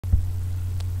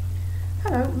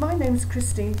Hello, my name's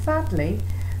Christine Fadhley.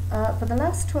 For the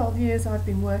last 12 years I've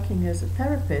been working as a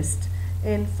therapist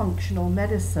in functional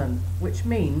medicine, which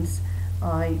means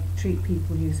I treat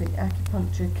people using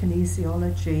acupuncture,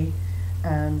 kinesiology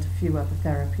and a few other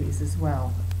therapies as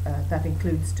well. That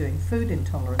includes doing food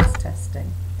intolerance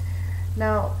testing.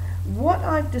 Now, what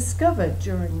I've discovered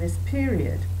during this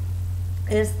period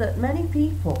is that many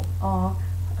people are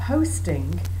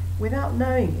hosting, without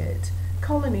knowing it,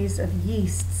 colonies of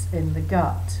yeasts in the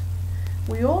gut.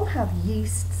 We all have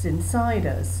yeasts inside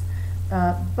us,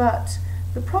 but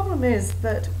the problem is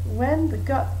that when the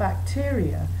gut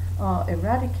bacteria are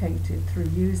eradicated through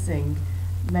using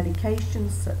medications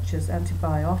such as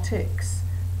antibiotics,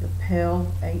 the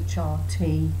pill,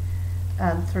 HRT,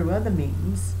 and through other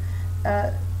means,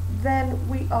 then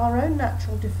our own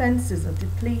natural defences are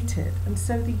depleted, and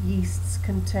so the yeasts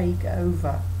can take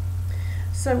over.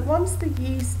 So once the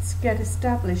yeasts get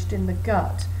established in the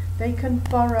gut, they can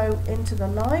burrow into the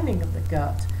lining of the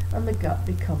gut and the gut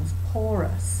becomes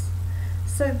porous.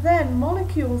 So then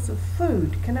molecules of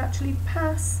food can actually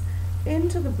pass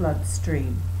into the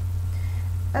bloodstream.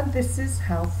 And this is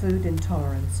how food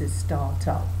intolerances start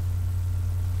up.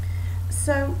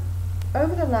 So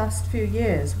over the last few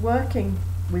years, working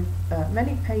with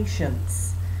many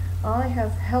patients, I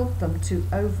have helped them to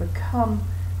overcome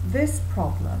this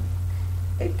problem.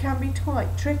 It can be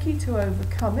quite tricky to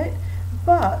overcome it,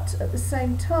 but at the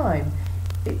same time,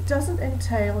 it doesn't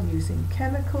entail using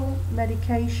chemical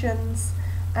medications,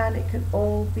 and it can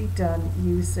all be done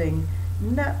using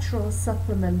natural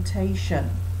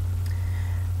supplementation.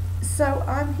 So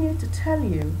I'm here to tell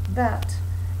you that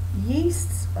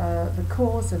yeasts are the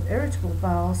cause of irritable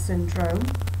bowel syndrome.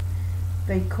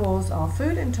 They cause our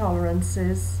food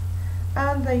intolerances,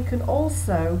 and they can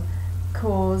also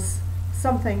cause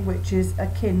something which is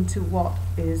akin to what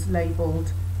is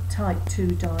labelled type 2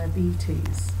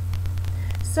 diabetes.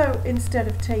 So instead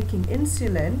of taking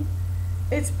insulin,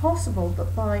 it's possible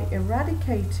that by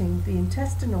eradicating the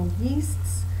intestinal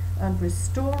yeasts and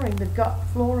restoring the gut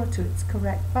flora to its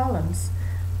correct balance,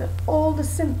 that all the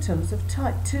symptoms of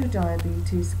type 2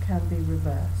 diabetes can be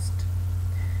reversed.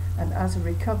 And as a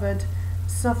recovered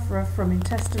sufferer from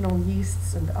intestinal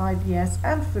yeasts and IBS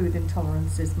and food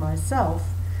intolerances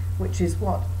myself, which is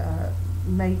what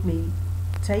made me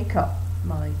take up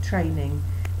my training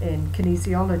in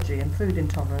kinesiology and food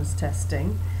intolerance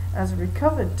testing. As a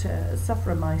recovered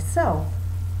sufferer myself,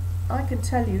 I can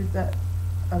tell you that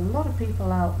a lot of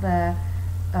people out there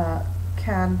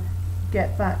can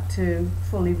get back to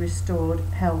fully restored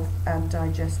health and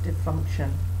digestive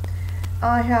function.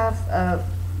 I have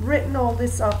written all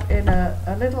this up in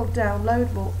a little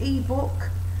downloadable ebook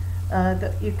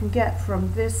that you can get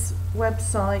from this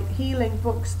website,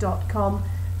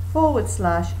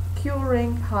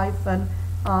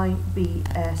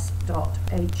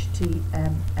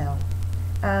 healingbooks.com/curing-IBS.html.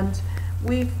 And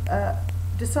we've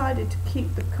decided to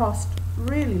keep the cost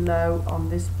really low on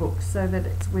this book so that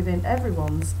it's within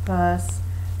everyone's purse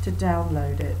to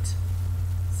download it.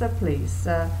 So please,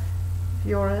 if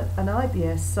you're an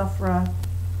IBS sufferer,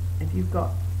 if you've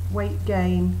got weight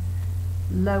gain,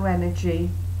 low energy,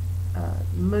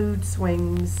 mood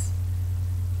swings,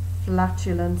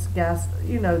 flatulence, gas,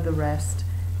 you know the rest,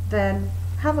 then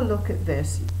have a look at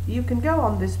this. You can go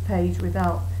on this page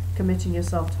without committing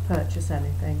yourself to purchase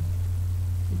anything,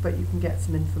 but you can get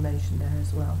some information there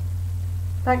as well.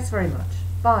 Thanks very much.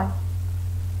 Bye.